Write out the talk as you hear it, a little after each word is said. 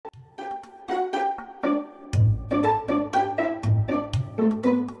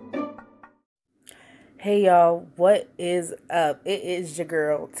Hey y'all, what is up? It is your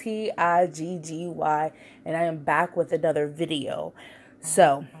girl Tiggy, and I am back with another video.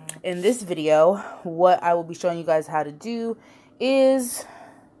 So, in this video, what I will be showing you guys how to do is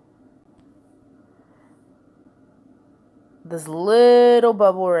this little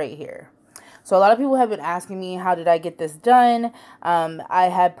bubble right here. So a lot of people have been asking me, how did I get this done? I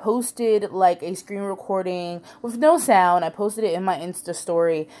had posted like a screen recording with no sound. I posted it in my Insta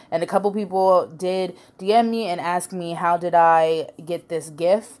story, and a couple people did DM me and ask me, how did I get this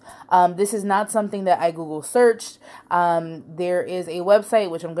GIF? This is not something that I Google searched. There is a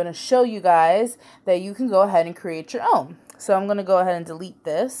website, which I'm going to show you guys, that you can go ahead and create your own. So I'm going to go ahead and delete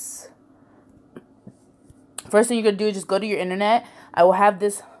this. First thing you're going to do is just go to your internet. I will have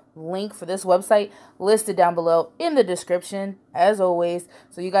this link for this website listed down below in the description, as always,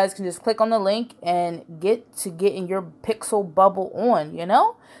 so you guys can just click on the link and get in your pixel bubble on, you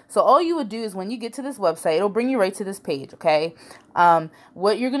know. So all you would do is, when you get to this website, it'll bring you right to this page. Okay,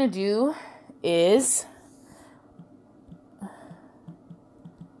 what you're gonna do is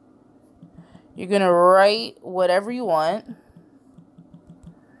you're gonna write whatever you want,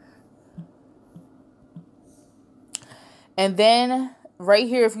 and then right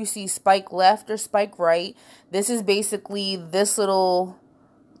here, if you see spike left or spike right, this is basically this little,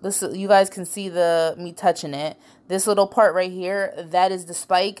 you guys can see me touching it. This little part right here, that is the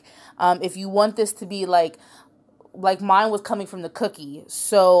spike. If you want this to be like mine was coming from the cookie.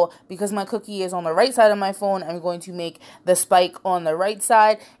 So because my cookie is on the right side of my phone, I'm going to make the spike on the right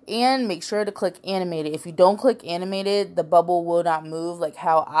side, and make sure to click animated. If you don't click animated, the bubble will not move like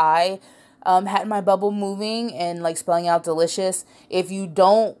how I had my bubble moving and like spelling out delicious. If you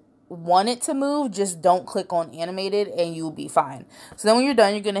don't want it to move, just don't click on animated and you'll be fine. So then when you're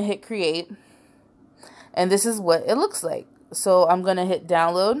done, you're going to hit create, and this is what it looks like. So I'm going to hit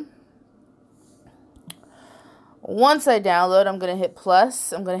download. Once I download, I'm going to hit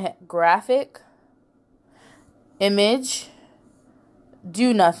plus. I'm going to hit graphic, image,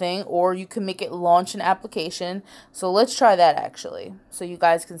 do nothing, or you can make it launch an application. So let's try that actually, so you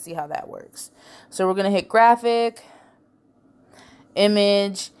guys can see how that works. So we're going to hit graphic,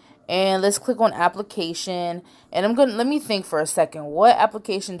 image, and let's click on application. And let me think for a second, what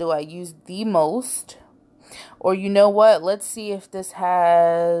application do I use the most? Or you know what, let's see if this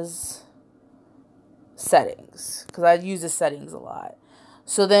has settings, because I use the settings a lot.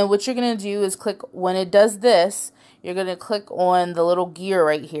 So then what you're going to do is click, when it does this, you're going to click on the little gear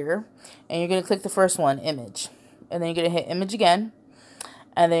right here, and you're going to click the first one, image. And then you're going to hit image again,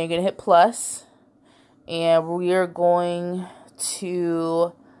 and then you're going to hit plus, and we are going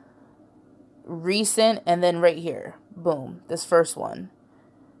to recent, and then right here, boom, this first one.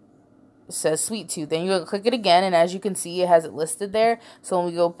 It says sweet tooth. Then you're going to click it again, and as you can see, it has it listed there. So when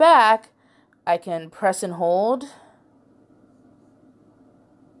we go back, I can press and hold,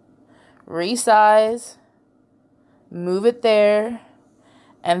 resize, move it there,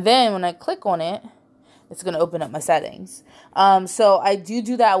 and then when I click on it, it's going to open up my settings. So I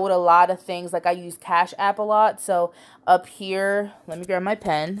do that with a lot of things. Like I use Cash App a lot. So up here, let me grab my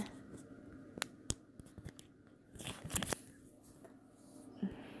pen.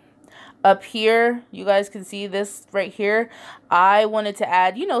 Up here, you guys can see this right here. I wanted to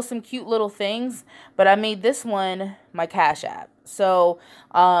add, you know, some cute little things, but I made this one my Cash App. So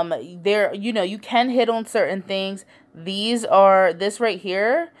there, you know, you can hit on certain things. This right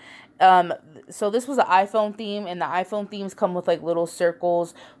here. So this was an iPhone theme, and the iPhone themes come with like little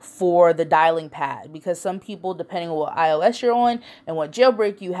circles for the dialing pad, because some people, depending on what iOS you're on and what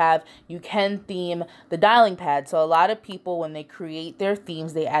jailbreak you have, you can theme the dialing pad. So a lot of people, when they create their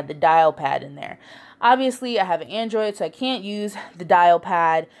themes, they add the dial pad in there. Obviously, I have an Android, so I can't use the dial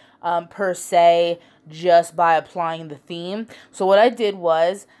pad per se just by applying the theme. So what I did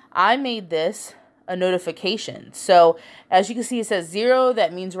was I made this a notification. So as you can see, it says 0.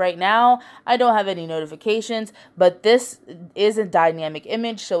 That means right now I don't have any notifications, but this is a dynamic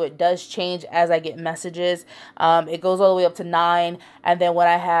image, so it does change as I get messages. It goes all the way up to 9, and then when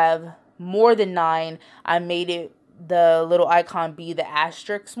I have more than 9, I made it the little icon be the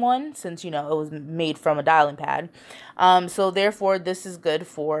asterisk one, since, you know, it was made from a dialing pad. So therefore this is good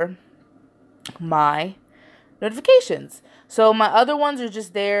for my notifications. So my other ones are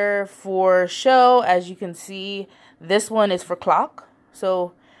just there for show. As you can see, this one is for clock.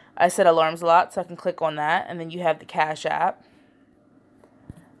 So I set alarms a lot, so I can click on that. And then you have the Cash App.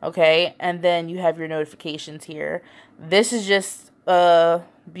 Okay, and then you have your notifications here. This is just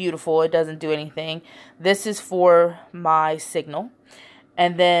beautiful. It doesn't do anything. This is for my signal.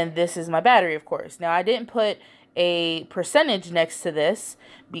 And then this is my battery, of course. Now, I didn't put a percentage next to this,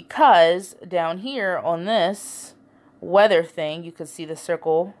 because down here on this weather thing, you can see the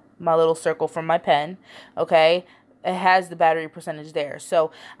circle, my little circle from my pen, okay? It has the battery percentage there.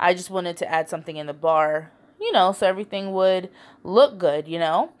 So I just wanted to add something in the bar, you know, so everything would look good, you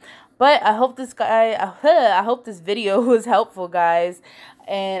know? But I hope I hope this video was helpful, guys.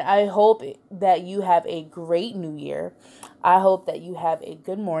 And I hope that you have a great new year. I hope that you have a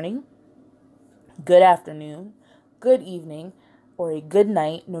good morning, good afternoon, good evening, or a good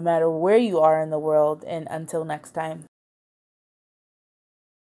night, no matter where you are in the world. And until next time.